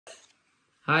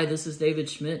Hi, this is David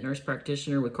Schmidt, nurse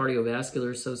practitioner with Cardiovascular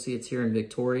Associates here in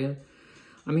Victoria.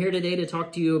 I'm here today to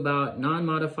talk to you about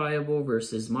non-modifiable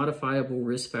versus modifiable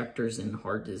risk factors in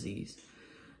heart disease.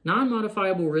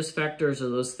 Non-modifiable risk factors are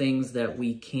those things that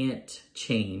we can't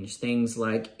change, things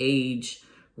like age,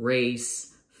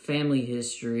 race, family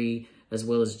history, as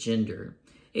well as gender.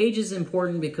 Age is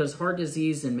important because heart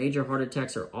disease and major heart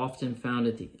attacks are often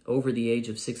found over the age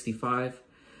of 65.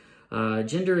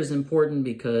 Gender is important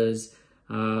because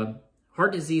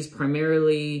heart disease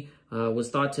primarily was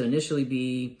thought to initially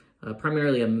be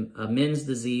primarily a men's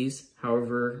disease.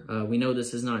 However, we know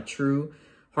this is not true.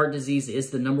 Heart disease is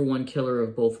the #1 killer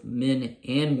of both men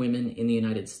and women in the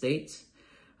United States.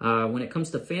 When it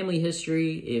comes to family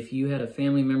history, if you had a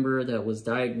family member that was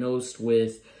diagnosed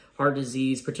with heart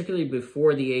disease, particularly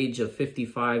before the age of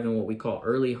 55 and what we call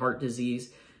early heart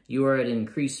disease, you are at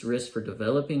increased risk for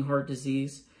developing heart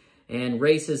disease. And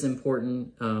race is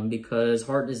important because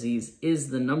heart disease is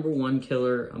the #1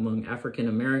 killer among African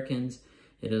Americans.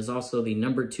 It is also the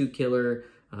 #2 killer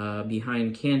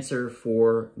behind cancer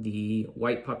for the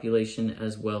white population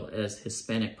as well as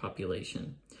Hispanic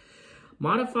population.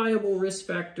 Modifiable risk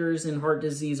factors in heart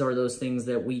disease are those things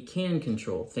that we can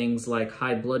control, things like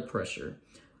high blood pressure.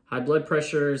 High blood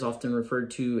pressure is often referred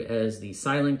to as the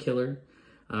silent killer.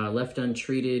 Left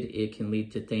untreated, it can lead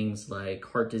to things like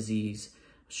heart disease,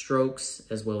 strokes,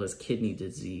 as well as kidney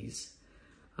disease.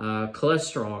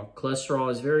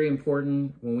 Cholesterol is very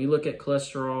important. When we look at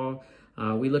cholesterol,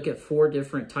 we look at 4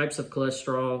 different types of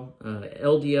cholesterol.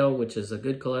 LDL, which is a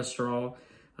good cholesterol,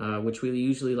 which we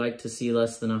usually like to see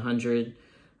less than 100.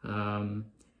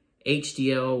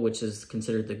 HDL, which is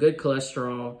considered the good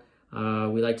cholesterol,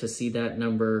 we like to see that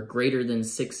number greater than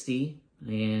 60.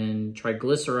 And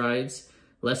triglycerides,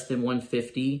 less than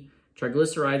 150.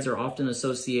 Triglycerides are often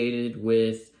associated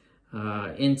with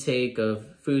intake of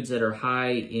foods that are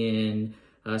high in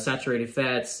saturated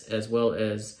fats, as well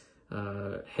as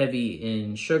heavy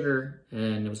in sugar,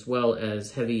 and as well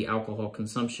as heavy alcohol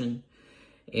consumption.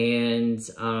 And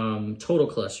total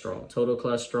cholesterol. Total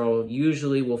cholesterol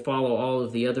usually will follow all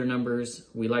of the other numbers.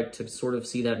 We like to sort of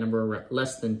see that number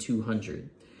less than 200.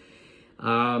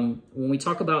 When we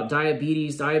talk about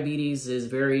diabetes, diabetes is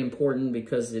very important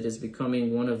because it is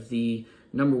becoming one of the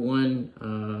 #1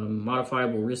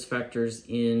 modifiable risk factors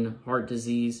in heart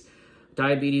disease.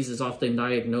 Diabetes is often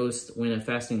diagnosed when a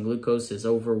fasting glucose is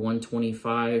over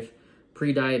 125.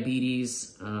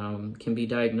 Prediabetes can be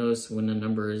diagnosed when the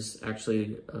number is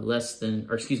actually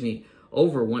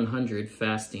over 100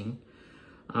 fasting.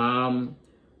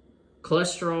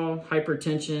 Cholesterol,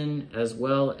 hypertension, as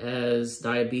well as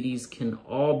diabetes can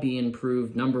all be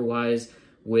improved number-wise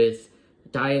with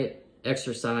diet,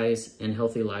 exercise, and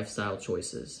healthy lifestyle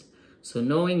choices. So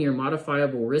knowing your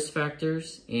modifiable risk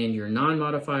factors and your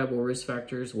non-modifiable risk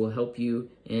factors will help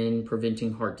you in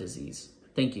preventing heart disease.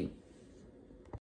 Thank you.